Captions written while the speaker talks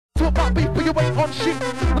Talk about beef, but you ain't on shit.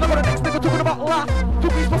 And I got the next nigga talking about laugh.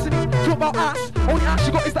 Talk about pussy, talk about ass. Only ass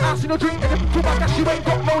you got is the ass in your drink. And if talk about gas, you ain't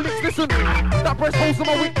got no licks. Listen, that breast holds in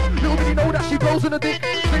my wick. Little did he know that she blows in a dick.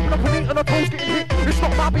 Scraping up a knee and her toes getting hit. It's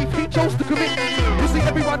not my beef, he chose to commit. You see,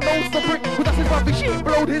 everyone knows the brick. But that's his wife, she ain't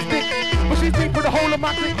blowed his dick. But she's been for the whole of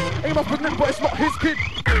my clique. Ain't my pregnant, but it's not his kid.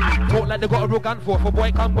 Talk like they got a real gun for. For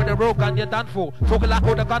boy come with a real gun, you're done for. Talking like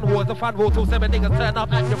all the gun wars, the fan war. Till 7 niggas turn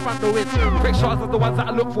up at your front door. Quick shots are the ones that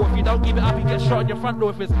I look for. If you don't give it up, you get shot in your front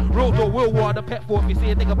door. If it's real door, will war, the pet for. If you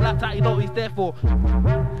see a nigga blacked out, you know what he's there for.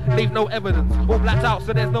 Leave no evidence, all blacked out,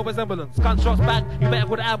 so there's no resemblance. Gunshots back, you better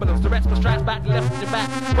call the ambulance. The rest for strikes back, left in your back.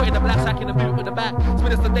 Put in the black sack in the boot with the back.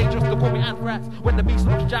 Spin it's the dangerous to call me anthrax. When the beast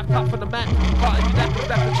looks jacked up from the mat. Part of you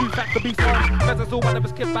that's the true fact, the beast on. Feathers all one of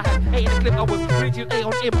his kids I had 8 in the clip, I was 3-8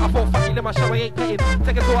 on him. I thought fuck you, let my show I ain't getting.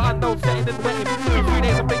 Take it to an unknown setting and wet him. In 3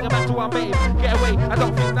 days and bring him back to I met him. Get away, I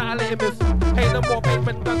don't think that I let him miss. Pay them more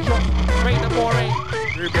pavement gunshots, rain them more rain.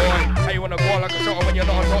 Hey boy, how you wanna go like a shot when you're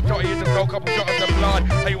not a top shot? You just throw a couple shots of blood.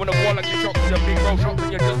 How you wanna go like you shot with your big roll shots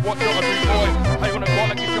and you just watch shot of 3 boys? How you wanna go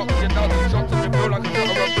like you shot with your dozen shots and you feel like a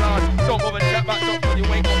shot of blood? Don't bother chat back shots when you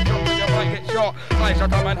ain't got shots and you might get shot. I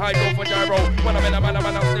shut up and hide go for gyro. When I'm in a man,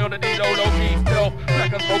 I'm still the D-Lo, low key, still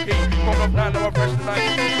black and smoky. From the plan, I'm fresh tonight.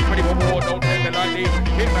 Ready for war, don't take me lightly.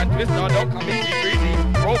 Hitman twister, don't come easy, breezy.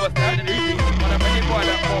 Rover standing easy, but I'm ready for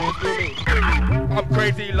that performance to me. I'm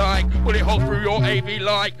crazy like, bullet hole through your AV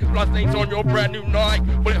like, blood stains on your brand new Nike,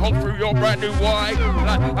 bullet hole through your brand new white.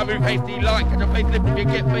 Like, I move hasty like, catch a facelift if you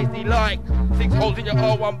get pasty like. 6 holes in your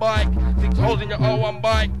R1 bike, 6 holes in your R1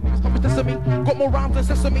 bike. Stop protesting me, got more rhymes than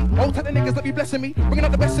sesame. Old type of niggas that be blessing me, bringing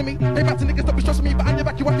out the best in me. They back to niggas that be stressing me, but on your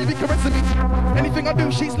back you have to be caressing me. Anything I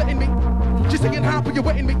do, she's letting me. She's saying how, but you're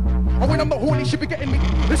wetting me. And when I'm not horny, she be getting me.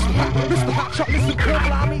 This the hot shot, listen, can't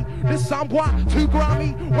fly me. This sound boy, too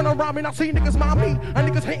grimy. When I'm rhyming, I see niggas mind me. And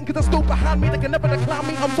niggas hating cause I'm still behind me. They can never decline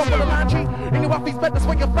me. I'm top of the line tree. In your wifey's bed, that's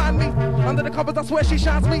where you find me. Under the covers, that's where she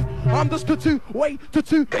shines me. I'm just the two way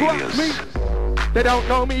to grab me. They don't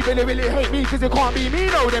know me, really hate me, cause they can't be me,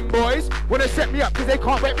 know them boys. Wanna set me up, cause they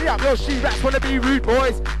can't wet me up. Yo, she rats wanna be rude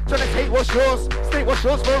boys. Tryna take what's yours, state what's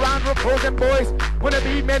yours for a round of applause, them boys. Wanna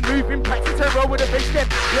be men moving, practice and roll with a big step.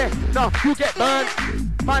 Yeah, no, you get burned.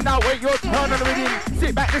 Find out wait your turn on the rhythm.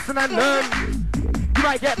 Sit back, listen and learn. You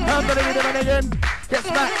might get burned on the rhythm and again get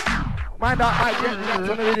smacked. Find out I get stacked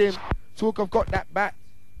on the rhythm. Talk, I've got that back.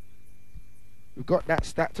 We've got that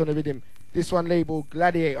stacked on the rhythm. This one labeled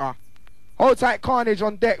Gladiator. Hold tight, Carnage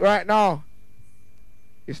on deck right now.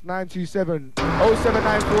 It's 927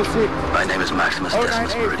 07946. My name is Maximus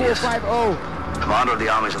Decimus Meridius, Commander of the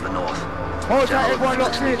Armies of the North. Hold tight, everyone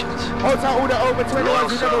locked in. Hold tight, all the over 21s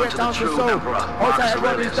who never went down to Seoul. Hold tight,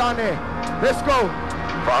 everyone who's down there. Let's go.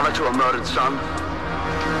 Father to a murdered son,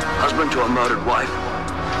 husband to a murdered wife,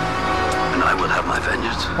 and I will have my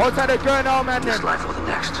vengeance. Hold tight, the girl now, man. This life or the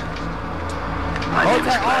next. My Hold name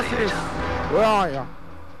is tight, Gladiator. where are ya?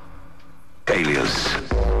 Alias.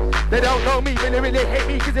 They don't know me, really hate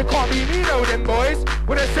me, cause they can't be me, know them boys.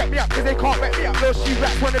 Wanna set me up, cause they can't wet me up. Those she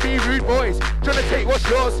rats wanna be rude boys. Tryna take what's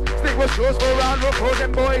yours, stick what's yours for a round of applause,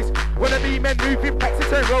 them boys. Wanna be men moving,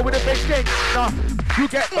 practice and roll with a big gang. Nah, you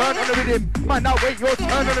get burned on the rhythm. Might not wait your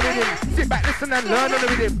turn on the rhythm. Sit back, listen and learn on the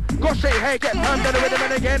rhythm. Got straight hair, get turned on the rhythm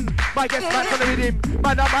and again. Might get smacked on the rhythm.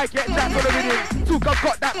 Might not might get jacked on the rhythm. Talk, I've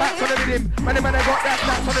got that back on the rhythm. Man, I got that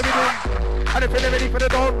back on the rhythm. And if you're ready for the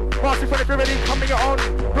dawn, pass it for if you're ready, coming on.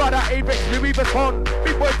 Brother Avex, Louis Vuitton,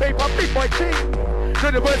 big boy paper, big boy ching.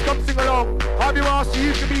 So the words come sing along. I'll be asked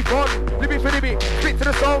you can be fun. Living for the beat, spit to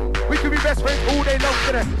the song. We can be best friends all day long.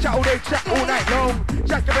 Gonna chat all day, chat all night long.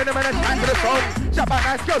 Jack the venom and a chat to the song. Chat about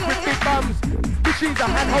nice girls with big bums. Machines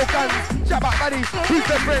are handhold guns. Chat about buddies, who's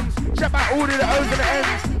their friends. Chat about all of the O's and the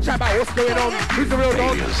N's. Chat about what's going on. Who's the real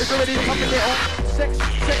dog? It's already coming it on. Sex,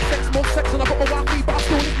 more sex, and I got my wifey, but I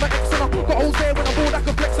still need my ex, and I got holes there when I'm bored, I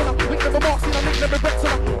can flex, and I link never marks, and I link never breaks,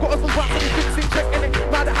 and I got husband's rights, and he fixing check, and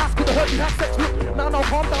it round the house, cause I heard you have sex, look, now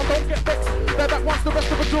calm down, don't get vexed, they're back once, the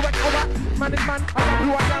rest of a direct, alright, man is man, I am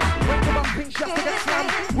who I am, wait till my pink shots to get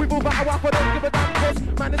slammed, with all that I want, I don't give a damn, cause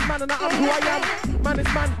man is man, and I am who I am, man is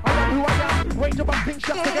man, I am who I am, wait till my pink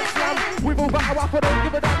shots to get slammed, with all that I want, I don't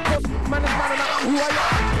give a damn, cause man is man, and I am who I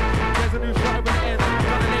am. There's a new shot over the end,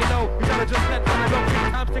 trying to lay low, we gotta just let trying to go,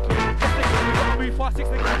 time's ticking, just ticking, we gotta move fast, 6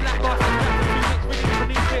 niggas, black bars, and that's the 2 mix, really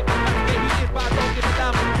underneath it, that's the game he is, but I don't give a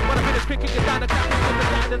damn, when I finish quick, kick it down, the captain, with the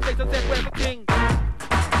guy, and say to where's the king,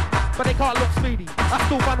 but they can't look speedy. I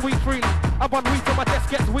still run weed freely. I run weed till my chest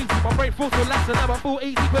gets wheezy. My brain feels relaxed and I'm full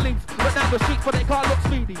easy beliefs. But down the streets, but they can't look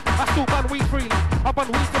speedy. I still run weed freely. I run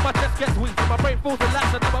weed till my chest gets wheezy. My brain feels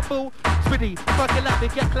relaxed and I'm full speedy. Fucking left, they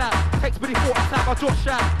get clapped. Takes me 4 attack, I just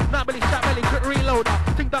shot. Not really shot, belly, quick reloader.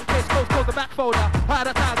 Think done case close the back folder. High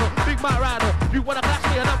the tiger, big my rider. You wanna clash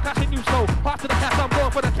me and I'm clashing you, so part to the cash, I'm going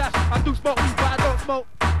for the cash. I do smoke weed, but I don't smoke.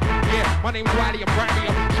 Yeah, my name's Wiley, I'm Brandy,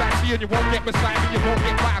 I'm Tracy, and you won't get beside me, you won't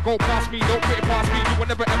get by, go past me, don't get past me, you will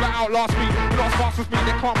never ever outlast me, you're not as fast as me,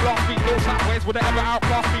 they can't blast me, no sideways will they ever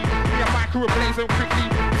outclass me, me and my crew blaze them quickly,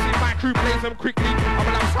 you see my crew blaze them quickly, I'm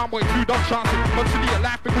allowed Soundboy 2, don't chance it, constantly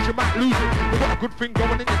alive because you might lose it, you got a good thing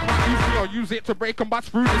going in, you can't use me or use it to break and bust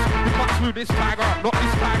through this, you can't slew this tiger, not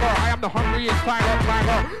this tiger, I am the hungriest tiger,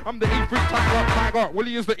 I'm the E3 tiger,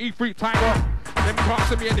 Willie is the E3 tiger. Them can't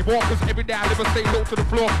see me anymore, cause every day I live and stay low to the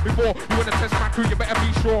floor. Before you wanna test my crew, you better be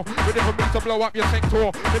sure. Ready for me to blow up your sector.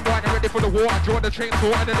 Them boy ain't ready for the war, I joined the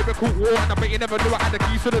chainsaw and the lyrical war. And I bet you never knew I had the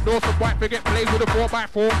keys to the door. Some white forget plays with a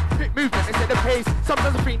 4x4. Quick movement, they set the pace.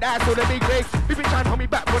 Sometimes I think that's all the big race. They been trying to hold me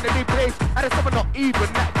back from the big place. And it's something not even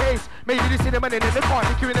that case. Maybe they see the man in the car,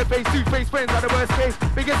 they you in the face. Two-face friends are the worst case.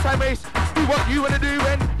 Biggest time race. Do what you wanna do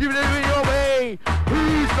when you do it your way.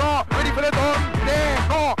 Who's not ready for the dawn? They're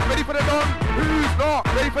not ready for the dawn. Who's not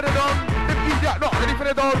ready for the dawn? Them idiot not ready for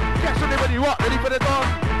the dawn. Catch on everybody what? Ready for the dawn.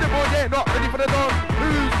 Them boy they're not ready for the dawn.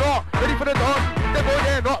 Who's not ready for the dawn? Them boy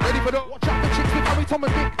they're not ready for the dawn. Watch out the chicks with Harry, Tom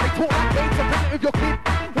and Dick. They talk like way to print it with your kid.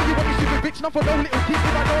 What you want is stupid bitch, not for no little kid.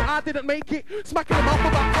 If I know I didn't make it, smacking them mouth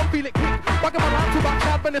about come feel it quick. Bugging my line to about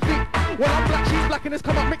child benefit. Well I'm black, she's black and it's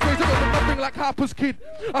come up mixed ways. It look nothing like Harper's kid.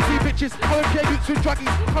 I see bitches, I don't care youths with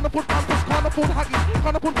druggies. Can't afford pampers, can't afford huggies.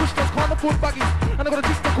 Can't afford push-ups, can't afford buggies. And I got a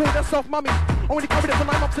chick to call themselves mummies. And when you carry them for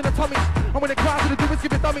 9 months in the tummies. And when they cry to the do is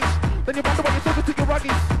give it dummies. Then you wonder why you're talking to your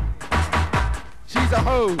ruggies. She's a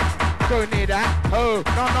hoe, go near that, hoe.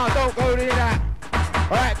 No, don't go near that.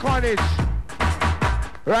 Alright, Carnage.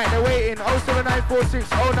 Right, they're waiting. 07946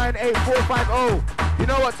 098450. You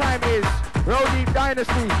know what time is? Roll Deep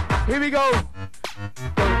Dynasty. Here we go.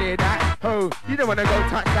 Go near that, ho. You don't wanna go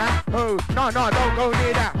touch that, ho. No, don't go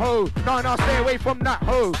near that, ho. No, stay away from that,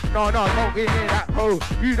 ho. No, don't go near that, ho.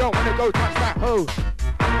 You don't wanna go touch that, ho.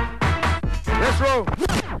 Let's roll.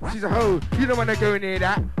 She's a hoe. You don't wanna go near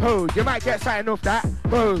that, ho. You might get something off that,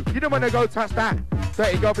 ho. You don't wanna go touch that.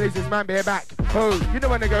 30 goblins, man, bear back. Ho, you don't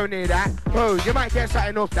wanna go near that. Ho, you might get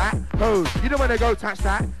something off that. Ho, you don't wanna go touch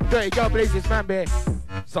that. 30 goblins, man, bear.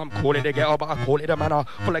 Some call it a ghetto, but I call it a manor.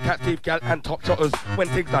 Full of cat teeth, gal, and top shotters. When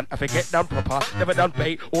things done, if it get done proper, never done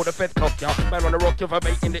bait, or the feds cock ya. Man wanna rock you for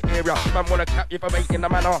bait in the area. Man wanna cap you for bait in the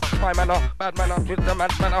manor. My manor, bad manor, twist the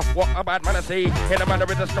man's manor. What a bad manner see. In the manor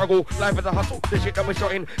is a struggle, life is a hustle. The shit that we're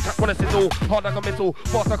shotting, cat wanna sizzle. Hard like a missile,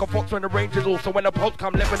 fast like a fox when the range is all. So when the post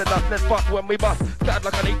come, left in the dust, let's fuck when we bust. Scattered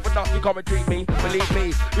like an eight for dust, you can't retreat me. Believe me,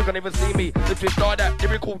 you can't even see me. The twist are that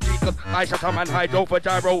lyrical Jesus. I shut up and hydro for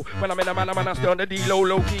gyro. When I'm in the manor, man, I stay on the D-low,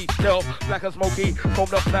 low key. Still black and smoky,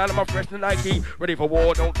 foamed up style, I'm fresh and Nike. Ready for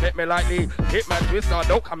war, don't take me lightly. Hit my twister,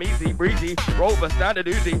 don't come easy, breezy. Rover, standard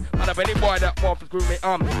Uzi. And if any boy that wants to screw me,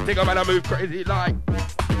 think I'm gonna move crazy like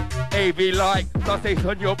AV like, Sundays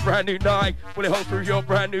on your brand new Nike. Will it hold through your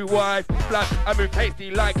brand new wife? Blood, I move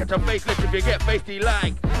tasty like, catch a facelift if you get feisty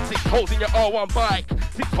like. 6 holes in your R1 bike,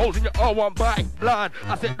 6 holes in your R1 bike. Blood,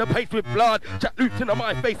 I set the pace with blood. Chat loose into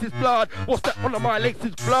my face is blood. What's that on my legs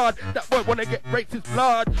is blood. That boy wanna get raped is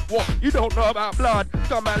blood. What, you don't know about blood?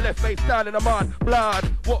 Gun man left face down in the mud. Blood,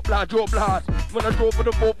 what blood, your blood? When I draw for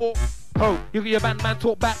the 4-4. Ho, you get your man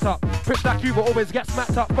talk backed up. Pricks like you but always get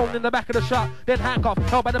smacked up. Phone in the back of the shot, then handcuff.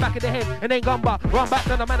 Held by the back of the head and then gumba. Run back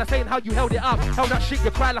to the man saying how you held it up. Held that shit,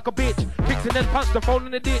 you cry like a bitch. Kicks and then punch the phone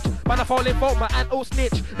in the ditch. Man, I fall in fault, my aunt all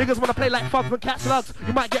snitch. Niggas wanna play like thugs and cat slugs.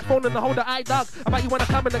 You might get phone in the holder I dug. I bet you wanna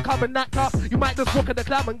come in the club and act up. You might just walk in the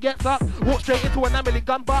club and get up. Walk straight into an Emily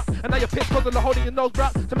gun butt. And now you're pissed cause of the hole in your nose,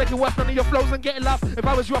 bruh. To make it worse, none of your flows and get it love. If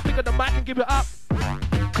I was you, I'd pick up the mic and give it up.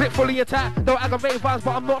 Clip fully attacked, don't aggravate vibes,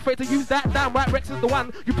 but I'm not afraid to use that. Damn right, Rex is the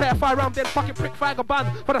one. You play a fire round, then fucking prick vagabond.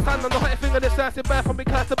 For the sun and the hot finger, this earth birth from me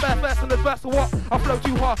curse to birth, first and the verse of what? I flow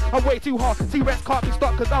too hard, I'm way too hard. T-Rex can't be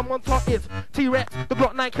stopped cause I'm on top. It's T-Rex, the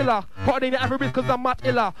Glock 9 killer. Hotter than the average cause I'm much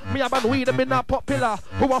iller. Me, I ban weed and been not popular.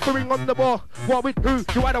 Who I'm throwing on the ball? What with who?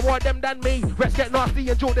 You either want them than me. Rex get nasty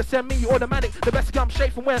and Jordan send me automatic. The best I'm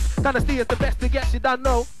straight from west. Dynasty is the best to get, you don't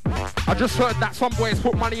know. I just heard that some boys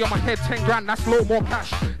put money on my head, 10 grand, that's low, more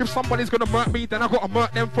cash. If somebody's gonna murk me, then I gotta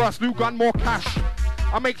murk them first. New gun, more cash.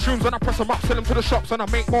 I make tunes when I press them up, sell them to the shops and I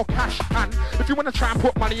make more cash. And if you wanna try and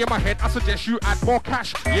put money in my head, I suggest you add more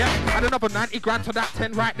cash. Yeah, add another 90 grand to that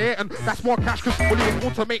 10 right there, and that's more cash, cause all you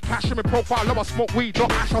want to make cash in my profile. Love I smoke weed,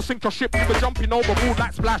 not ash, I'll sink your ship, you jumping overboard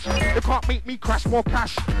like splash. You can't make me crash, more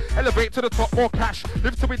cash. Elevate to the top, more cash.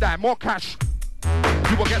 Live till we die, more cash.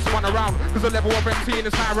 You will get spun around, cause the level of MCing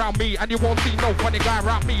is high around me, and you won't see no funny guy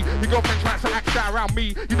around me. Your girlfriend tries to act shy around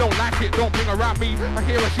me, you don't like it, don't bring around me. I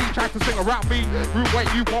hear her, she tries to sing around me. Rude way,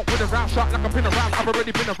 you won't win around, shot like a pin around. I've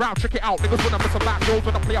already been around, check it out. Niggas wanna mess about, girls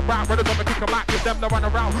wanna play around. Brothers wanna kick them out, give them to run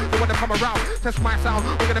around. They wanna come around, test my sound,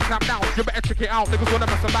 we're gonna clamp down. You better check it out, niggas wanna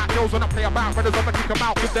mess about, girls wanna play around. Brothers wanna kick them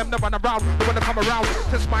out, give them to run around. They wanna come around,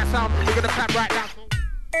 test my sound, we're gonna clamp right down.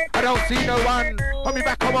 I don't see no one. Hold me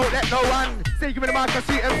back, I won't let no one. Say give me the mic, I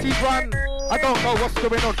see MCs run. I don't know what's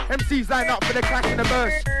going on. MCs line up for the clash in the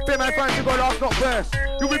verse. Bear my fans to go last, not first.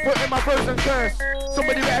 You be putting my frozen curse.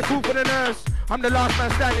 Somebody better call for the nurse. I'm the last man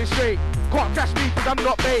standing straight. Can't catch me cause I'm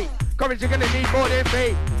not bait. Courage, you're gonna need more than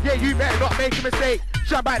faith. Yeah, you better not make a mistake.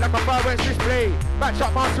 Shine back like a fireworks display. Match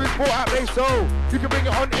up master is brought out race, so you can bring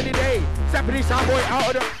it on any day. Stephanie Soundboy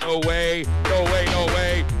out of the... No way, no way, no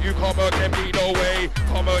way. You can't murk MD, no way.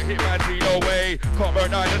 Can't murk Hitman 3, no way. Can't murk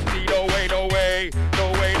Dynasty, no way, no way.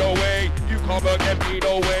 No way, no way. You can't murk MD,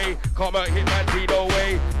 no way. Can't murk Hitman 3, no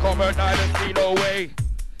way. Can't murk Dynasty, no way.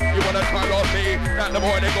 You wanna try off me? At the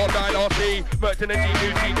morning they gon' die off me. Merch in the G,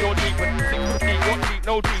 new cheap, no cheapin'. 650, what cheap,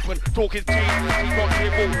 no cheapin'. Talk is cheap, cheap not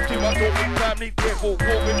cheerful. Too much talking, family careful.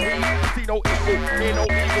 Walk with me, see no evil, hear no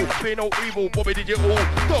evil, fear no evil. Bobby digital,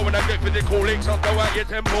 so when I get physical, links I'll go out your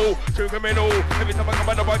temple. True criminal, every time I come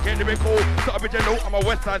under I get lyrical. So original, I'm a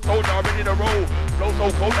West Side soldier, I'm ready to roll. Flow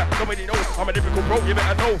so cold that nobody knows. I'm a lyrical pro, you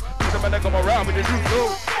better know. Cause the man that come around with the new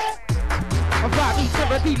flow. About me,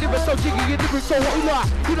 Timothy, living so jiggy, you living so what you like.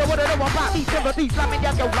 You know what I know about me, Timothy, slamming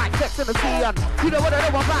your like sex in the sea. You know what I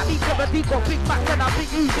know about me, Timothy, got big back and I big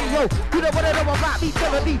Uzi, yo. You know what I know about me,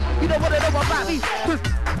 Timothy, you know what I know about me. Cause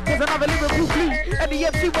there's another Liverpool blue, and the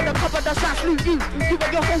MC when the cover the shot salute you. You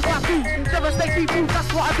and your whole wife do, devastate people,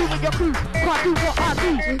 that's what I do with your crew. Can't do what I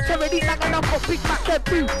do, Timothy like and I've got big back then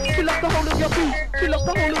too. Fill up the whole of your food, fill up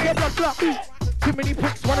the whole of your blood clot food. Too many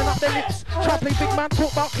pricks running up their lips. Try play big man,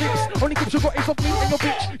 talk about clips. Only clips you got is of me and your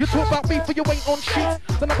bitch. You talk about beef for you ain't on shit.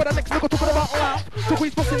 Then I got the next nigga talking about life. Talk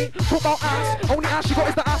with his pussy, talk about ass. Only ass you got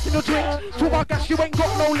is the ass in your drink. Talk about gas, you ain't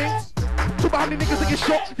got no links. Talk about how many niggas that get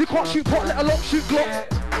shot. You can't shoot pot, let alone shoot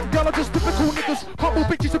glocks. Y'all are just typical niggas. Humble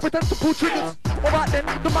bitches who pretend to pull triggers. Alright then,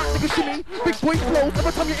 the mic nigga shimmy. Big boy flows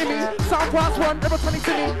every time you in me. Sound class one every time you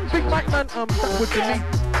see me. Big mic man, that's what you need.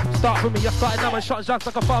 Start for me, I started now and shot shots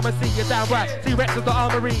like a pharmacy. You're down right, T-Rex is the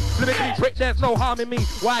armory. Lyrically prick, there's no harm in me.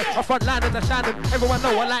 Why? I front line in the Shannon. Everyone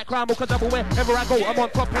know I like crime, cause wherever I go, I'm on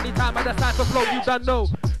top anytime I decide to flow. You done know.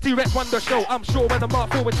 T-Rex won the show, I'm sure when the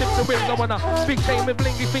mark forward tips the wins. I wanna speak chain with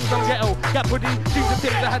blingy things I'm ghetto. Gap hoodie, jeans and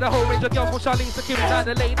tips. I had a whole range of girls from Charlene to Kim. Like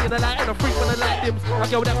the lady in the light and a freak when the light dims. A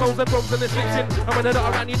girl that rolls and rolls and is fixing. And when they're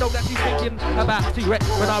not around, you know that she's thinking about T-Rex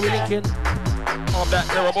when I be linking. I'm that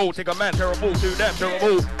terrible, take a man terrible, too damn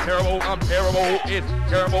terrible. Terrible, I'm terrible, it's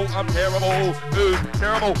terrible, I'm terrible. Ooh,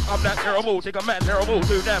 terrible, I'm that terrible, take a man terrible,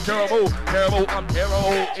 too damn terrible. Terrible, I'm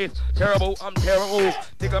terrible, it's terrible, I'm terrible.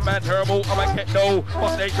 Take a man terrible, I'ma get no.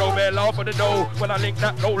 Once they show me laugh for the dough. When I link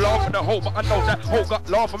that, no laugh for the hoe, but I know that hoe got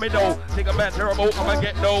laugh for me though. Take a man terrible, I'ma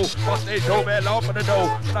get no. Once they show me laugh for the dough.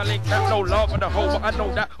 When I link that, no laugh for the hoe, but I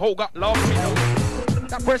know that hoe got laugh for me though.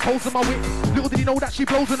 That breast holds in my whip. Little did he know that she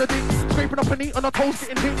blows in the dick. Scraping up her knee on her toes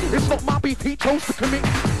getting hit. It's not my beef, he chose to commit.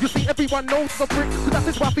 You see, everyone knows the prick. Cause that's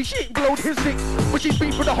his wifey, she ain't blowed his dick. But she's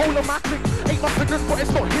beef for the whole of my clique. Ain't my fingers, but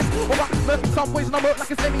it's not his. Alright, murky some ways and I work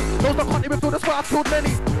like it's any. Those I can't even feel, that's why I've killed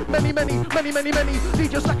many. Many.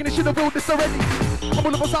 DJ slacking, they should have built this already. I'm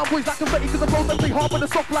all of a sound boys like confetti. Cause the flows them play hard with the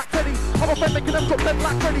soft like Teddy. I'm a friend making them drop them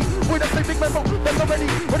like Freddy. Boy, they say big men rock, them already.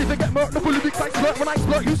 Ready to get murked, the bully big like splurt. When I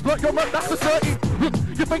splurt, you splurt, you're murked, that's the 30. Look,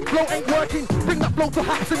 you think flow ain't working. Bring that flow to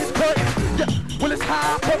haps and it's curtain. Yeah, well it's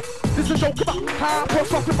hyper. This is a joke about hyper.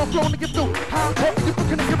 Soft with my flow and you feel hyper. You're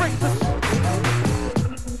looking at your races.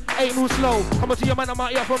 Ain't move slow, I'ma see your man, I'm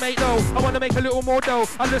out here from 8 though. I wanna make a little more dough,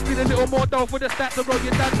 I just need a little more dough for the stats to grow,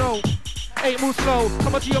 you don't know. Ain't move slow,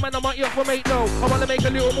 I'ma see your man, I'm out here from 8 though. I wanna make a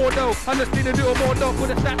little more dough, I just need a little more dough for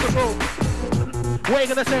the stats to grow. What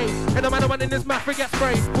you gonna say? And the man in this mouth get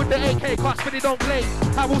spray with the AK, can't spit it, don't play.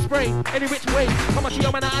 I will spray any which way. I'ma see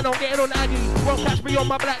your man, I don't get it on Aggie. Won't catch me on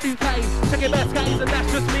my black Ducati. Check it best guys and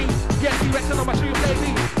that's just me. Yeah, T-Rex and on my shoe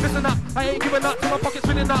baby. Listen up, I ain't giving up till my pockets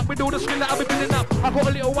filling up with all the skill that I've been building up. I got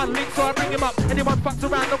a little one link, so I bring him up. Anyone fucks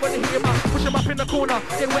around, I'm gonna hit him up. Push him up in the corner,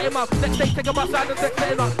 then wet him up. Next day, take him outside and set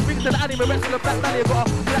him up. Bring it to the anime, rest of the black valley. Got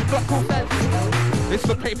a black block cool fence. It's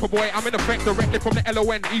the paper boy, I'm in effect directly from the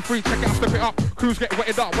LON E3, check it out, step it up. Crews get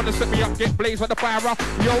wetted up, wanna set me up, get blazed when the fire up.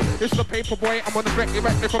 Yo, it's the paper boy, I'm on effect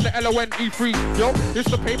directly from the LON E3. Yo, it's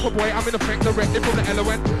the paper boy, I'm in effect directly from the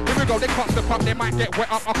LON. Here we go, they can't step up, they might get wet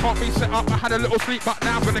up. I can't be set up, I had a little sleep, but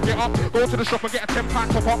now I'm gonna get up. Go to the shop and get a £10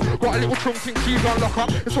 top up. Got a little trunk thing, she's on lock up.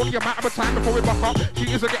 It's only a matter of time before we buck up. She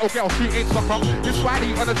is a ghetto girl, she ain't stuck up. It's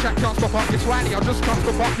Swiley on the track, can't stop up. It's Swiley, I just can't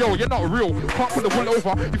stop up. Yo, you're not real, can't put the wool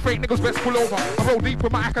over. You fake niggas best pull over. I roll deep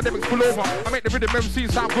with my academics pull over. I make the rhythm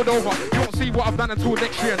MCs sound good over. You won't see what I've done until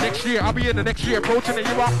next year. Next year, I'll be in the next year, approaching the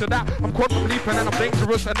year after that. I'm quantum leaping and I'm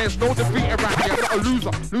dangerous and there's no defeat around here. I'm not a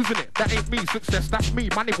loser, losing it, that ain't me. Success, that's me,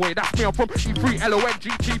 money boy, that's me. I'm from E3, LON,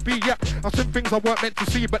 GTB, yeah. I've seen things I weren't meant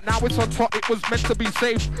to see, but now it's on top, it was meant to be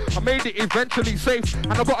safe. I made it eventually safe,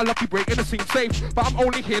 and I got a lucky break in the scene safe, but I'm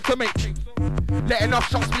only here to make things. Letting off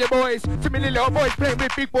shots for your boys. Too many little boys playing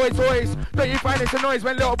with big boy toys. Don't you find it's a noise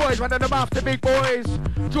when little boys run on the mouth to big boys?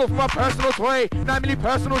 Draw from my personal toy, 9 milli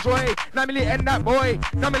personal joy. 9 milli end that boy,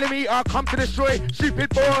 9 millimeter come to destroy. Stupid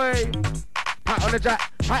boy. Pat on the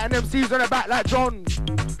jack, pat and MCs on the back like John.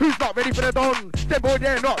 Who's not ready for the Don? Them boy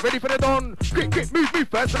they're not ready for the Don. Quick, move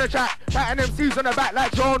first on the track. Pat and MCs on the back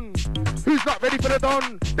like John. Who's not ready for the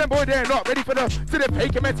Don? Them boy they're not ready for the. To the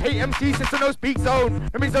fake and hate MCs, it's a no speak zone.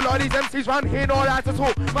 That means a lot of these MCs run here and all that to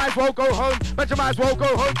talk. Might as well go home, but you might as well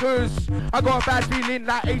go home, cause I got a bad feeling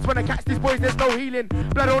like AIDS when I catch these boys, there's no healing.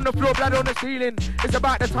 Blood on the floor, blood on the ceiling. It's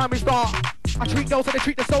about the time we start. I treat girls and they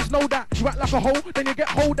treat themselves, know that. You act like a hoe, then you get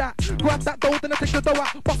hold at. Grab that dough, then I take the dough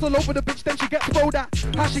out. Bust all over the bitch, then she gets rolled at.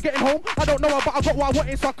 How's she getting home? I don't know her, but I got what I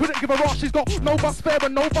wanted, so I couldn't give her off. She's got no bus fare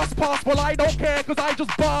and no bus pass. Well, I don't care, cause I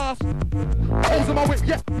just bust. Holes in my whip,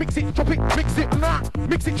 yeah, mix it, chop it, mix it, nah.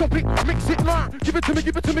 Mix it, chop it, mix it, nah. Give it to me,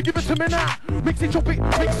 give it to me, give it to me, nah. Mix it, chop it,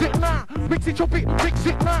 mix it, nah. Mix it, chop it, mix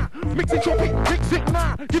it, nah. Mix it, chop it, mix it,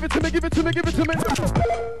 nah. Give it to me, give it to me, give it to me,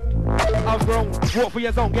 I was grown, walk for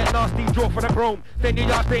your zone, get nasty, draw for the chrome. Stay in your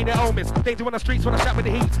yard, stay in their homies. Danger on the streets when I shot with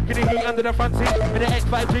the heat. Get the heat under the front seat. With the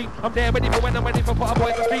X5G, I'm there ready for when I'm ready for put a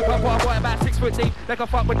boy to sleep. I put a boy about 6 foot deep, like I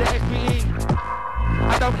fuck with the XPE.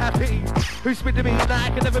 I don't have pity. Who spit to me? Nah, I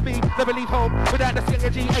can never be. Never leave home without the Singer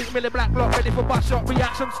G. 8 milli black block, ready for bust shot.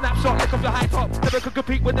 Reaction, snapshot, lick off your high top. Never could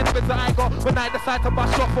compete with the niggas that I got. When I decide to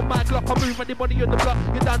bust shot from my Glock, I move anybody on the block.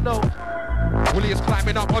 You don't know. Willie is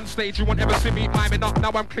climbing up on stage, you won't ever see me miming up.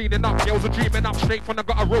 Now I'm cleaning up, girls are dreaming up. Straight from the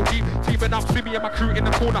gutter, roll deep, teaming up. See me and my crew in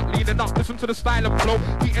the corner, leaning up. Listen to the style and flow,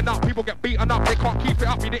 heating up. People get beaten up, they can't keep it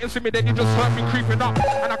up. You didn't see me, then you just heard me creeping up.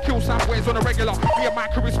 And I kill Samways on the regular. Me and my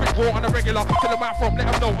crew is spit raw on the regular. Tell them where I'm from,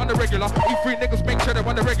 let them know on the regular. E3 niggas make cheddar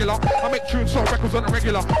on the regular. I make tunes, soul records on the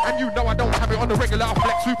regular. And you know I don't have it on the regular. I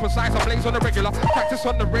flex super size, I blaze on the regular. Practice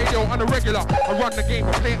on the radio on the regular. I run the game,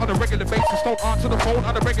 I play it on a regular basis. Don't answer the phone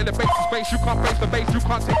on a regular basis. Bass, you can't face the bass, you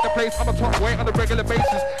can't take the place. I'm a top weight on a regular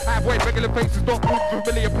basis. I have weight regular faces, don't move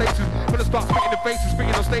familiar places. When I start spitting the faces,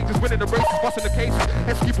 spitting on stages, winning the races, busting the cases.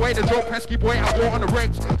 Esky boy, the joke, pesky boy, I war on the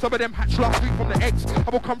regs. Some of them hatch last week from the eggs. I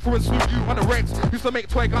will come through and sweep you on the regs. Used to make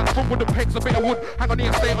toy guns from with the pegs, a bit of wood. Hang on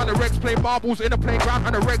here, stay on the regs, play marbles in the playground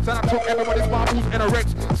on the regs. And I took everybody's marbles in the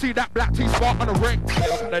regs. See that black T-spot on the reg.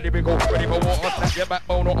 Let it be go, ready for water, snap your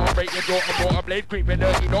backbone or I'll break your jaw. I'm water blade, creeping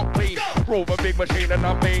dirty, not clean. Roll a big machine and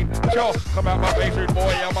I'm mean. Sure, come out my face, rude boy,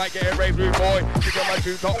 I might get a rave, rude boy. You got my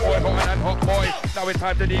two top boy, hot and hot boy. Now it's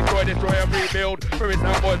time to destroy and rebuild. For his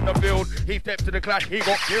now boys in the field. He steps to the clash, he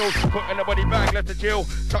got killed. Put in the body bag, left to chill.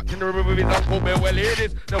 Chucked in the river with his uncle Bill. Well, here it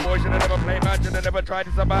is. The boy should have never played match and never tried.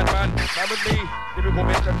 It's a bad man. Now with me, typical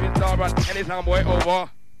Mr. Twin Star Run. And his handboy over.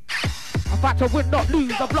 I fight to win, not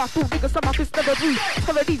lose. I blast all niggas, some of this never bruise.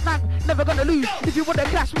 Some of these man never gonna lose. If you wanna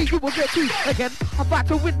clash me, you will get two. Again, I fight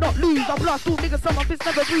to win, not lose. I blast all niggas, some of this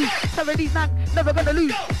never bruise. Some of these man never gonna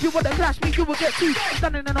lose. If you wanna clash me, you will get two.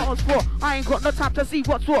 Standing in the hot spot, I ain't got no time to see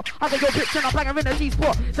what's what. I got your bitch and I bang her in a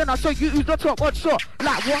G-spot. Then I'll show you who's the top one shot.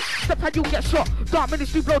 Like what? Step and you get shot. Dark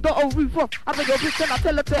ministry blow the old roof off. I got your bitch and I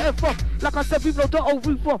tell her to F off. Like I said, we blow the old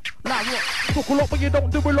roof off. Like what? Talk a lot but you don't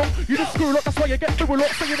do a lot. You just screw a lot, that's why you get through a lot.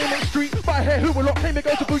 Saying in the street, but I hear who a lot. Hey me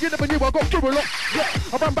go to boo, you never knew I got through a lot. Yeah,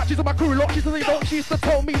 I ran batches on my crew a lot. She said they don't, she used to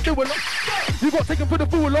tell me do a lot. You got taken for the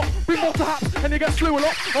fool a lot. Bring more to haps and you get slew a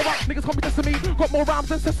lot. Alright, niggas can't be testing me. Got more rhymes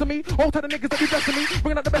than sesame. All type of niggas that be blessing me.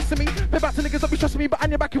 Bringing out the best of me. Pay back to niggas that be stressing me. But on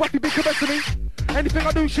your back you have to be caressing me. Anything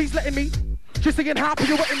I do, she's letting me. She's singing happy,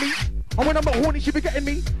 you're wetting me. And when I'm not horny, she be getting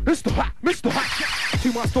me. Mr. Hat, Mr. Hat.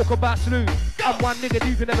 Too much talk about slew. I'm one nigga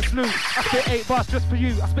you can never slew. I spit 8 bars just for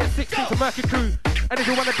you. I spit 16 to Mercury crew. And if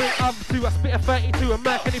you wanna bring two, I spit a 32 and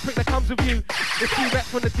Merc any prick that comes with you. It's 2 reps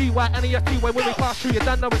from the DY and the T when we pass through, you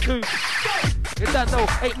don't know it's who. You don't know,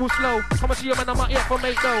 8 move slow. Come and see your man, I'm out here for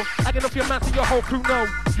mate though. I get off your man so your whole crew know.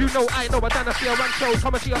 You know, I know, I Dynasty a run show.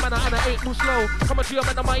 Come and see your man, and I 8 move slow. Come and see your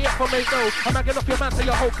man, I'm out here for mate though. I'm getting off your man so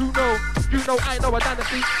your whole crew know. You know, I know, a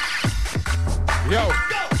Dynasty. Yo,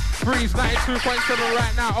 Breeze 92.7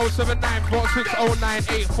 right now,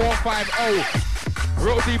 07946098450.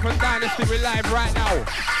 Real deep and Dynasty, we live right now.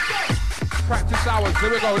 Practice hours, here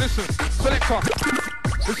we go, listen, selector.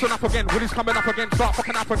 This one up again, Willie's coming up again, start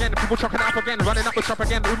fucking up again, people chucking up again, running up the shop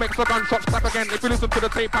again, who makes the gunshots clap again, if you listen to the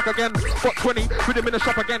tape pack again, got 20, with him in the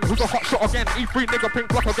shop again, who's a hot shot again, E3 nigga pink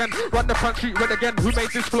block again, run the country red again, who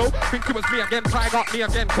made this flow, think it was me again, tiger me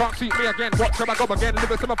again, can't see me again, watch him I go again,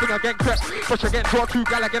 live it to my thing again, crept, push again, draw 2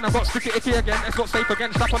 gal again, I got sticky icky again, it's not safe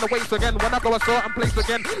again, slap on the waist again, when I go a certain place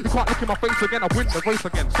again, you can't look in my face again, I win the race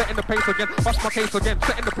again, setting the pace again, bust my case again,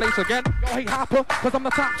 setting the place again. Yo, hey Harper, cause I'm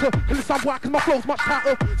the tapper, killing some whack cause my flow's much tighter,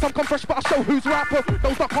 some come fresh but I show who's rapper,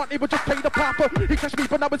 those that can't even just play the papa, he catch me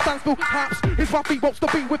but now it stands still, haps, his roughy wants to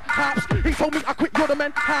be with haps, he told me I quit, you're the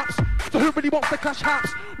man, haps, so who really wants to clash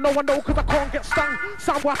haps, no one know cause I can't get stung,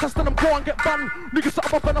 sound why I test them, go and get bun, niggas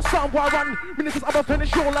up up and I sound why I run, ministers up and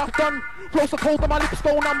it's your life done, flow so cold that my lips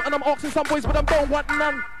go numb, and I'm asking some boys but I don't want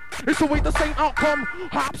none. It's always the same outcome.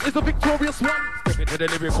 Haps is a victorious one. Step into the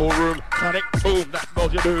lyrical room, sonic boom, that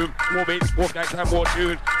spells your doom. More beats, more gangs and more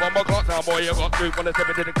tunes. One more clock time, boy, you got to. Wanna step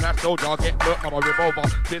into the class, soldier, get look, I'm a revolver.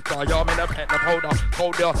 Sister, yeah, I'm in a pet, holder.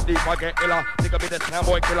 Hold ya, deep, I get iller. Think I'll be the slam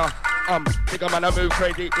boy killer. Think I'm gonna move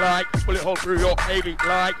crazy like bullet hole through your baby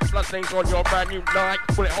like blood stains on your brand new Nike.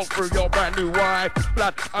 Bullet hole through your brand new wife.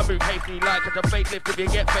 Blood, I move hasty like such a facelift if you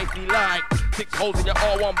get facey like 6 holes in your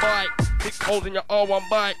R1 bike. 6 holes in your R1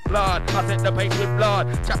 bike. Blood, I set the pace with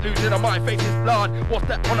blood. Chap losing on my face is blood. What's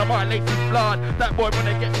that on my lace is blood? That boy when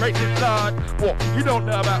they get raised is blood. What? You don't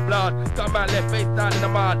know about blood? Got my left face down in the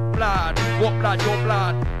mud. Blood, what blood? Your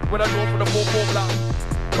blood. When I draw from the 4-4 blood.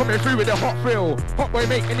 Coming through with a hot thrill. Hot boy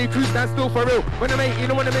make any crew stand still for real. When I make, you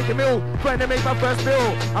know when I make a meal. Trying to make my first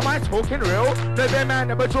bill. Am I talking real? No bear man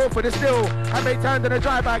never draw for the still. I make time to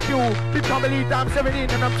drive by kill. You can't believe that I'm 17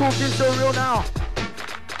 and I'm talking so real now.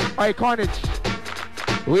 Alright, Carnage.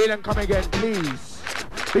 Wheel and come again, please.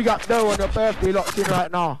 Big up though on your birthday locked in right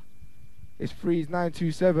now. It's Freeze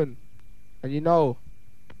 927. And you know.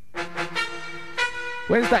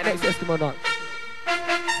 When's that next Eskimo night?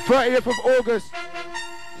 30th of August.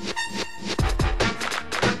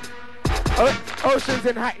 Oceans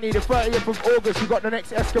in Hackney, the 30th of August, you got the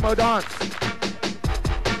next Eskimo dance.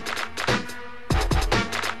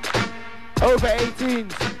 Over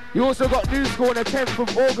 18s. You also got New School on the 10th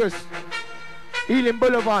of August. Ealing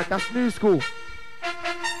Boulevard, that's New School.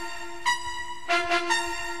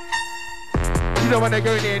 You don't wanna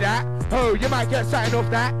go near that. Oh, you might get something off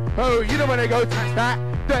that. Oh, you don't wanna go touch that.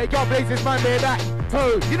 Dirty God blazes my way back.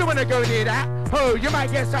 Oh, you don't wanna go near that. Oh, you might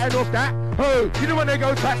get something off that. Oh, you don't wanna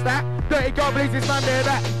go touch that. Dirty God blazes my way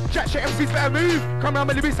back. Chat shit MCs better move. Come around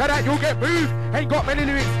my lyrics like that, you'll get moved. Ain't got many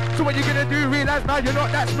lyrics, so what you gonna do? Realise now you're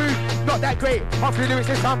not that smooth, not that great. Half your lyrics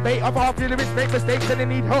is some bait, other half your lyrics make mistakes and they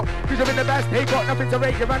need help. Cause you're in the best state, got nothing to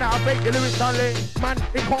rate, you run out of fake, your lyrics done late. Man,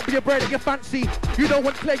 it can't be a bread that you fancy. You don't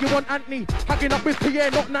want Claire, you want Anthony. Hugging up with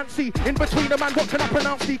Pierre, not Nancy. In between a man, what can I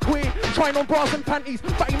pronounce the queer? Trying on bras and panties.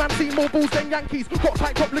 Fatty man see more balls than Yankees. Got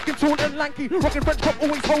tight top looking tall and lanky. Rocking French cop,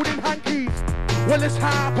 always holding hankies. Well, it's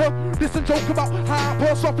Harper. Listen, joke about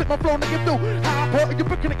Harper. So I flip my flow and I give no Harper. Are you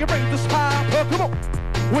looking at your range? It's Harper. Come on.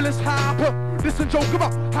 Well, it's Harper. Listen, joke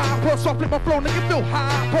about Harper. So I flip my flow and I give no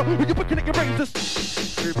Harper. Are you looking at your range?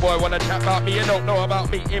 Rude boy wanna chat about me, you don't know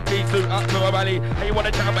about me. In B2 up to a valley. And you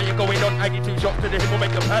wanna chat about you going on Aggie 2 shots to the hip will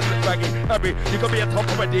make your pants look baggy. Happy, you can be a top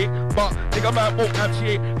of a dick, but nigga man won't have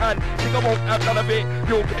shit. And nigga won't have none of it.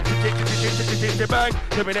 You'll get to bang,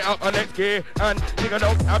 living it out on next gear. And nigga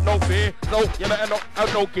don't have no fear. So you better not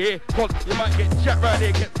have no gear. Cause you might get chat round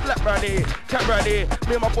here, get slapped round here. Chat round here,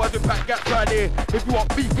 me and my boys will pack gaps round here. If you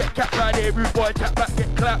want beef, get cat round here. Rude boy, chat back,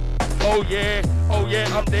 get clapped. Oh yeah,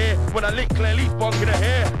 I'm there. When I link clearly, spunk in the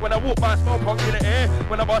hair. When I walk by, smell punk in the air.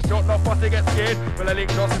 When I bust shot, no fuss, they get scared. When I link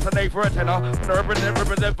shots, it's a name for a tenner. When I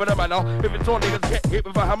represent for the manner. If it's on, niggas get hit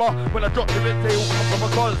with a hammer. When I drop the bit, they all come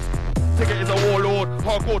from a cause. Ticket is a warlord.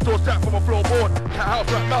 Hardcore door strap from a floorboard. Cat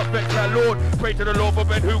house rap, mouse bench landlord. Pray to the Lord for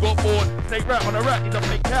Ben who got bored. Snake rat on a rat, he's a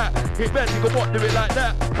fake cat. Hit Ben, you can what, do it like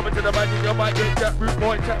that. Coming to the man, you might get jack. Root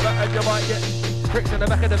boy, chat back, and you might get bricks in the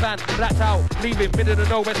back of the van, blacked out, leaving middle of the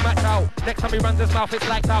nowhere, smacked out. Next time he runs his mouth, it's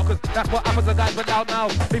lights out, cause that's what happens to guys went out now.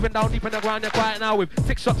 Leaving down deep in the ground, you're quiet now with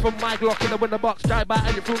 6 shots from my Glock in the window box, drive by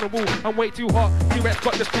and you're through the wall, and way too hot, T-Rex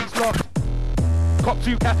got the streets locked. Cop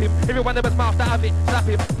 2 cap him. Everyone in his mouth to have it, slap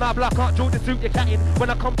him. Nah, blood can't draw the suit, you're catting. When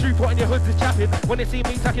I come through, putting your hoods is chapping. When they see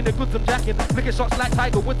me tacking the goods, I'm jacking. Licking shots like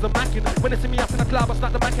Tiger Woods, I'm macking. When they see me up in the club, I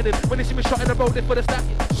start the macking in. When they see me shot in the road, they for the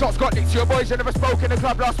stacking. Shots got licked to your boys, you never spoke in the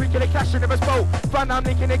club last week in the cash, you never spoke. Fun, I'm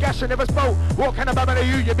nicking the gas, you never spoke. What kind of bam are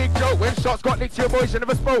you big joke? When shots got licked to your boys, you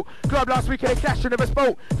never spoke. Club last week in the cash, you never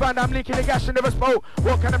spoke. Fun, I'm nicking the gas, you never spoke.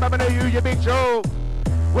 What kind of bam are you big joke?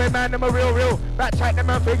 When man, them a real. Back chat, them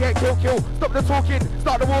man, forget, kill. Stop the talking,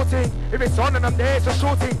 start the war thing. If it's on and I'm there, it's a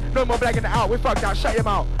short thing. No more blagging it out, we fucked out, shut him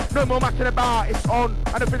out. No more macking about, it's on.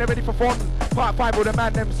 I don't think they're ready for fun. Part 5 all the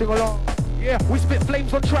man, them sing along. Yeah, we spit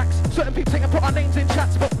flames on tracks. Certain people take and put our names in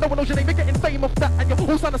chats, but no one knows your name. We're getting fame off that, and you're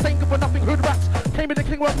all sound the same, good for nothing. Hood rats came with the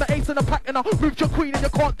king, we're up the ace in the pack, and I moved your queen, and you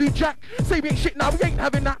can't do jack. Say we ain't shit now, we ain't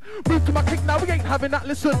having that. Move to my kick now, we ain't having that.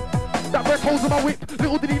 Listen, that red holes in my whip.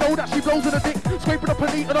 Little did he know that she blows in the dick. Scraping up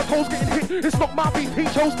a knee and her toes getting hit. It's not my beef, he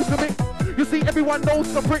chose to commit. You see, everyone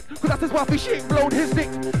knows the prick, cause that's his wife, she ain't blown his dick.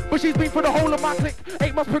 But she's been for the whole of my clique.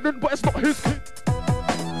 8 months pregnant, but it's not his clique.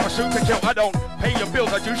 I shoot to kill, I don't. Pay your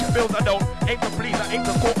bills, I do your bills, I don't. Aim to please, I aim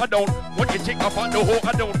to score, I don't. Want your chick, I find the whore,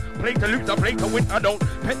 I don't. Play to lose, I play to win, I don't.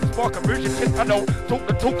 Pet the spark, I bruise your kiss, I don't. Talk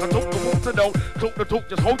the talk, I talk the walk, I don't. Talk the talk,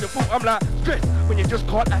 just hold your foot, I'm like stress when you just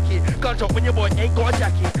can't act it. Gunshot when your boy ain't got a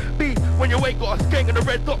jacket. B when you ain't got a skeng and the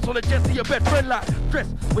red dots on the chest of your best friend like stress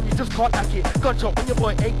when you just can't act it. Gunshot when your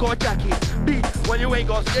boy ain't got a jacket. B when you ain't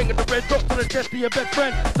got a skeng and the red dots on the chest of your best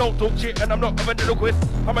friend. Don't talk shit and I'm not a ventriloquist.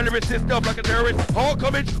 I'm a lyricist, stuff like a terrorist. Hard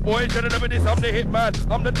courage, boy, should have never this. I'm the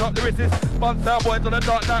hitman, I'm the top lyricist. Bun sound boys on the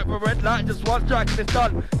dark night with red light, just one strike and it's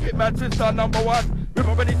done. Hitman sister #1. Rip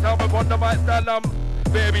up any sound with Wonder might stand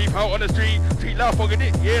baby out on the street, street laugh fogging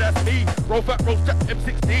it, yeah that's me. Roll fat, roll strap,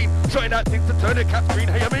 M16, shotting out things to turn the cat screen,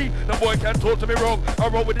 hey me. The boy can't talk to me wrong, I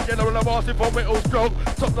roll with the general, I'm asking for metal strong.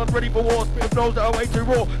 Top not ready for war, spit blows that are way too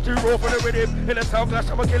raw for the rhythm. In a sound clash,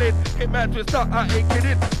 I'm a killing, hitman twister, I ain't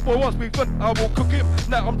kidding. Boy wants me fun, I will cook him.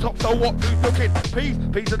 Now I'm top, so what, who's looking?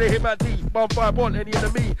 Peace of the hitman T, bonfire on any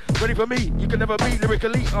enemy. Ready for me, you can never be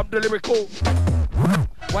lyrically, I'm the lyrical.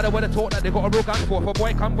 Why they wanna talk that they got a real gun for? If a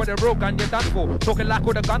boy come with a real gun, you're done for. Talking like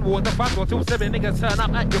with a gun war, the front door. 2 7 niggas turn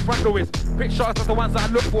up at your front door is. Quick shots, that's the ones that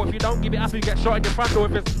I look for. If you don't give it up, you get shot in your front door.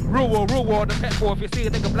 If it's real war, the pet for. If you see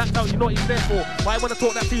a nigga blacked out, you know what he's there for. Why wanna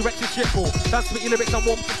talk that T-Rex is shit for? Don't spit your lyrics, I'm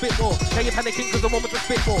warm to spit more. Now you're panicking cause I'm warm to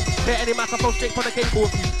spit for. Hear any microphone straight from the cable.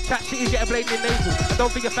 If you chat shit, you get a blade in nasal. I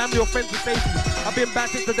don't think your family or friends will save you. I've been bad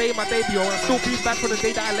since the day of my debut, and I'm still being bad from the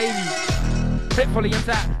day that I lay you. Fitfully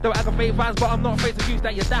intact, don't aggravate fans, but I'm not afraid to use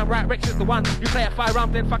that. You're damn right, Rex is the one. You play at 5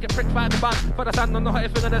 rounds, then fucking prick 5 the bun. For the sun, I'm the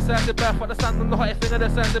hottest thing of the certain birth. For the sun, I'm the hottest thing of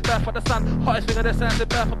the certain birth. For the sun, hottest thing of the certain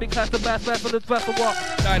birth. A big curse to burst first for the first of what?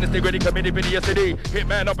 Dynasty gritty committee, pity a city.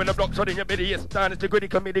 Hitman up in the block, shotting your idiots. Dynasty gritty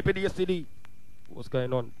committee, pity a city. What's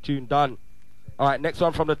going on? Tune done. Alright, next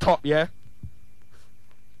one from the top, yeah?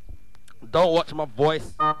 Don't watch my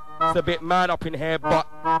voice. It's a bit mad up in here, but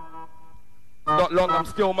it's not long, I'm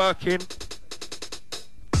still murking.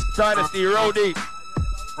 Dynasty, roll deep.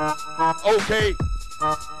 Okay.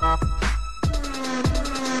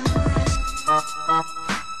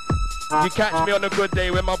 You catch me on a good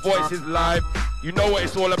day when my voice is live. You know what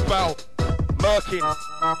it's all about. Murking.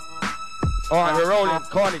 Alright, we're rolling.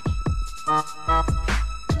 Carnage.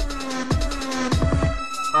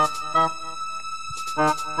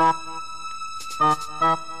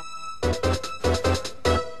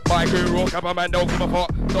 My crew roll cap a man, don't give a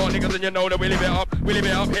fuck. No niggas and you know that we live it up,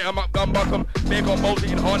 hit 'em up, gun buck 'em. Make up bolts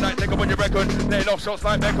in hard night, take up on your record. Laying off shots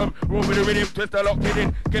like Beckham. Roll with the rhythm, twister, locked it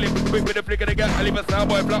in. Kill him quick with the flick of the gap. I leave a sound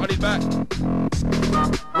boy flat on his back.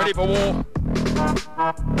 Ready for war.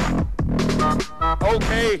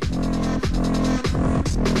 Okay.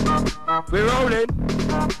 We're rolling.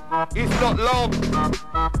 It's not long.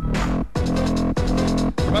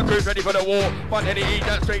 My crew's ready for the war. Fun any eat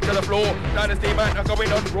that straight to the floor. Dynasty man, I'm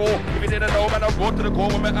going on raw. If you didn't know, man, I'm raw to the core.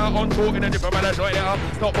 When we're out on tour in a different man, I'm showing it up.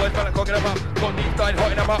 Top boys, man, I'm cocking them up. Got these guys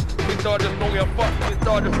hotting them up. This star just don't give a fuck. This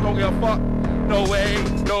star just don't give a fuck. No way,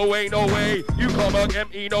 no way, no way. You can't work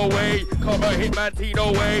ME, no way. Can't work Hitman T,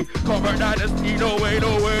 no way. Can't work Dynasty, no way,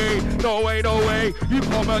 no way. No way, no way. You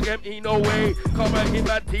can't work ME, no way. Can't work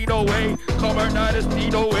Hitman T, no way. Can't work Dynasty,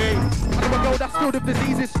 no way. I know a girl that's filled with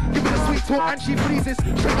diseases. Give her the sweet talk and she freezes.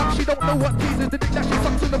 Straight up, she don't know what teases. The dick that she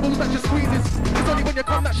sucks and the balls that she squeezes. It's only when you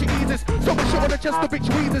come that she eases. So much shit on the chest, the bitch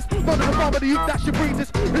wheezes. None of the farm of the youth that she breathes.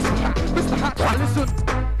 Listen, Mr. Haps, listen.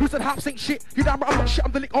 Who said Haps ain't shit? You damn right, I'm not shit,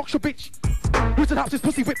 I'm the lick Oxford bitch. Who said Haps is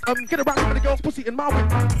pussy whip? Get around with the girl's pussy in my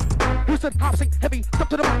whip. Who said Haps ain't heavy? Step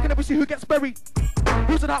to the back and never see who gets buried.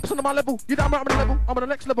 Who said Haps on my level? You damn right, I'm on the level, I'm on the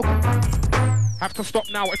next level. Have to stop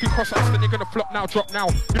now. If you cross us, then you're gonna flop now, drop now.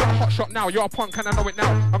 You're not a hot shot now, you're a punk and I know it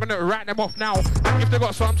now. I'm gonna write them off now. And if they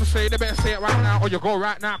got something to say, they better say it right now. Or you go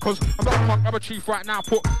right now, cause I'm not a punk, I'm a chief right now.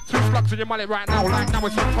 Put 2 slugs in your mullet right now. Like now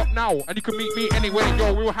it's on top now. And you can meet me anywhere,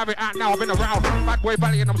 yo, we will have it out now. I've been around, bad boy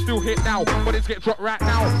valley and I'm still hit now. But it's get dropped right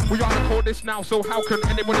now. We are the coldest now, so how can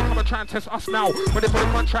anybody come and try and test us now? When they put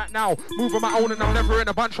a contract now, move on my own and I'm never in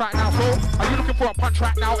a bunch right now. So, are you looking for a punch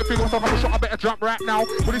right now? If you want to have a shot, I better jump right now.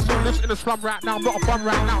 But he still lives in the slum right now. I'm not a bum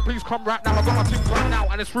right now. Please come right now. I got my things right now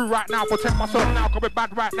and it's through right now. Protect myself now, coming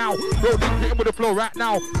bad right now. Real deep, hit him with the flow right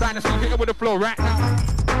now. Dynasty, hit him with the flow right now.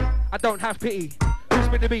 I don't have pity. Who's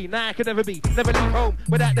meant to be? Nah, I could never be. Never leave home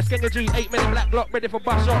without the Skinger G. 8-minute black block, ready for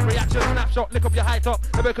bus shot. Reaction, snapshot, lick up your high top.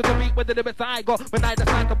 Never could beat with the bits I got. When I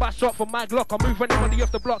decide to bus shot from my Glock, I move anybody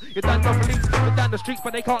off the block. You're done the police, you're down the streets,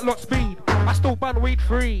 but they can't lock speed. I still bun weed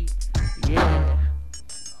free. Yeah.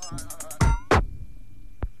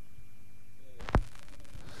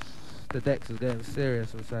 The decks is getting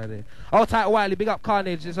serious inside here. Old tight Wiley, big up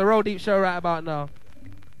Carnage. It's a Roll Deep show right about now.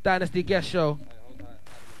 Dynasty guest show.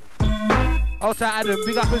 Old tight Adam,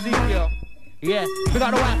 big up Ezekiel. Yeah, big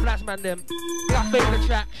up the White Flats man them. Big up Fake the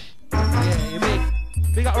Tracks. Yeah, you big.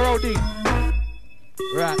 Big up Roll Deep.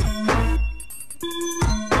 Right.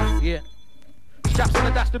 Yeah. Straps on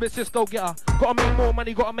the dash to be Cisco getter. Gotta make more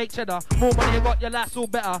money, gotta make cheddar. More money, you got your life's all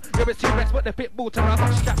better. You're a T-Rex, but the pit bull terror.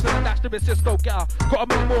 Got straps on the dash to be Cisco getter. Gotta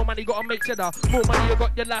make more money, gotta make cheddar. More money, you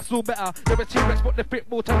got your life's all better. You're a T-Rex, but the pit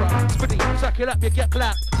bull terror. Spinny, circle up, you get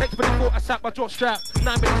clapped. Takes me for a sack, my jaw strap.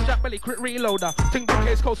 9-minute strap, belly, crit reloader. Ting the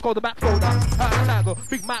case, cold skull, the back folder. Out of tiger,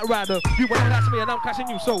 big Matt rider. You wanna catch me and I'm catching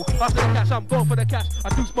you, so after the cash, I'm going for the cash. I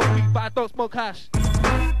do smoke weed, but I don't smoke hash.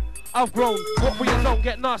 I've grown, walk for your zone,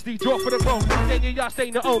 get nasty, draw for the bone. Stay in your yard, stay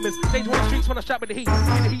in the omens. Change on the streets when I strap with the heat.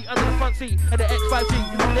 In the heat under the front seat and the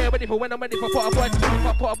X5G. I'm there ready for when I'm ready for pot a boy.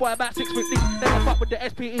 Pot a boy about 6 foot deep. Then I fuck with the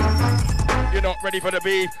SPE. You're not ready for the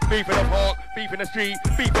beef, beef in the park, beef in the street,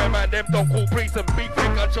 beef where man them don't call police and beef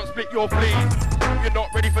where gunshots split your fleas. You're not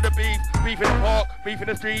ready for the beef, beef in the park, beef in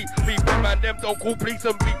the street, beef where man them don't call police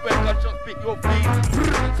and beef where gunshots split your fleas.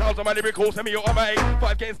 Sounds of my lyrical, semi-automatic,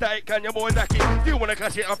 5 getting static, can your boy Zaki? Still wanna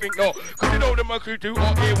clash it, I think not. Cause you know the crew do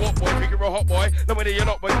hot here, what boy, think you're a hot boy. No matter you're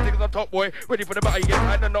not boy, you think it's on top boy. Ready for the battle, you get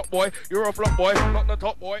tired and not boy. You're a flop boy, not the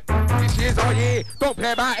top boy. This year's our year, don't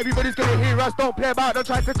play about, everybody's gonna hear us. Don't play about, don't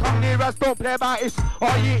try to come near us. Don't play about, it's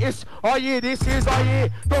our year, it's our year. This is our year,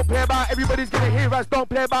 don't play about, everybody's gonna hear us. Don't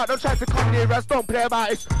play about, don't try to come near us. Don't play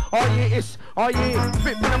about, it's our year, it's our year.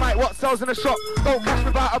 Spit dynamite, what sells in the shop. Don't cash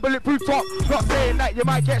without a bulletproof top. Not saying that you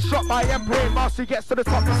might get shot by Emperor. Master gets to the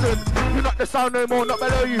top, listen. You're not the sound no more, not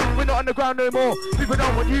below you. We're not on the ground no more. People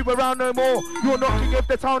don't want you around no more. You're not king of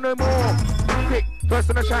the town no more. Quick, first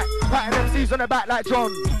on the track, patting MCs on the back like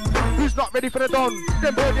John. Who's not ready for the Don?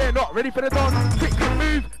 Them boy, they're not ready for the Don. Quick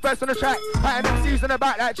move, first on the track, patting MCs on the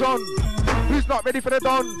back like John. Who's not ready for the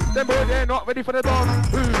Don? Them boy, they're not ready for the Don.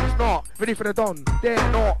 Who's not ready for the Don?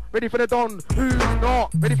 They're not ready for the Don. Who's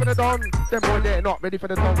not ready for the Don? Them boy, they're not ready for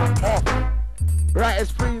the Don. Off. Right,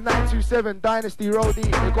 it's 3927 Dynasty Roll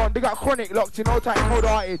Deep. They got Chronic locked in, all tight, cold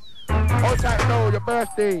hearted. All tight, no, your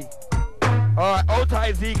birthday. Alright, old tight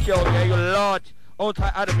Ezekiel, yeah, you're large. Old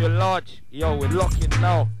tight Adam, you're large. Yo, we're locking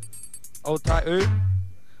now. Old tight who?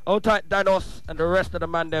 Old tight Danos and the rest of the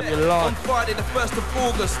man them, you're large. On Friday the 1st of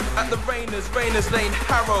August at the Rainers Lane,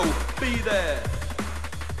 Harrow. Be there.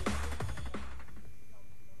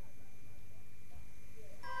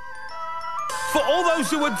 For all those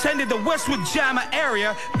who attended the Westwood Jammer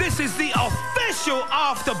area, this is the official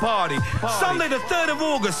after party. Sunday the 3rd of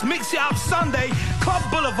August, Mix It Up Sunday, Club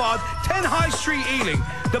Boulevard, 10 High Street, Ealing.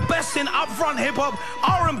 The best in upfront hip-hop,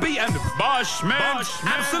 R&B and Bashment.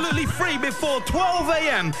 Absolutely free before 12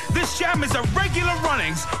 a.m. This jam is a regular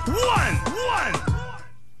runnings. One.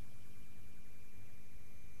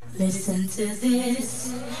 Listen to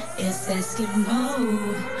this, it's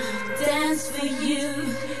Eskimo. Dance for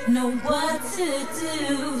you, know what to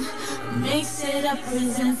do. Mix It Up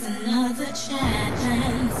presents another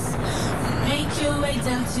chance. Make your way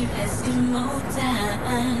down to Eskimo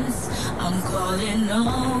Dance. I'm calling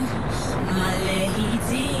all my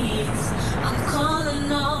ladies. I'm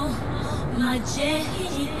calling all my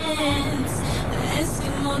gents.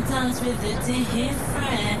 Eskimo Dance with the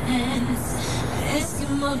difference.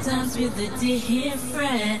 Eskimo Dance with the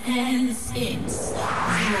difference. It's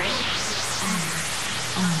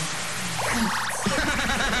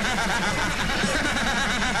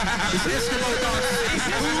It's Eskimo Dance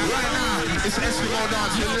right now. It's Eskimo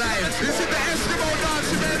Dance in live. This is the Eskimo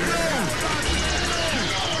Dance in the room.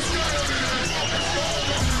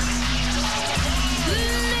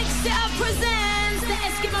 Mix It Up presents the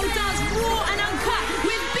Eskimo Dance raw and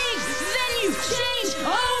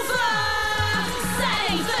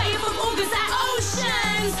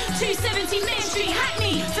blues. 270 Main Street,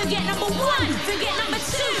 Hackney. Forget number 1, forget number 2,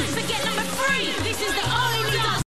 forget number 3. This is the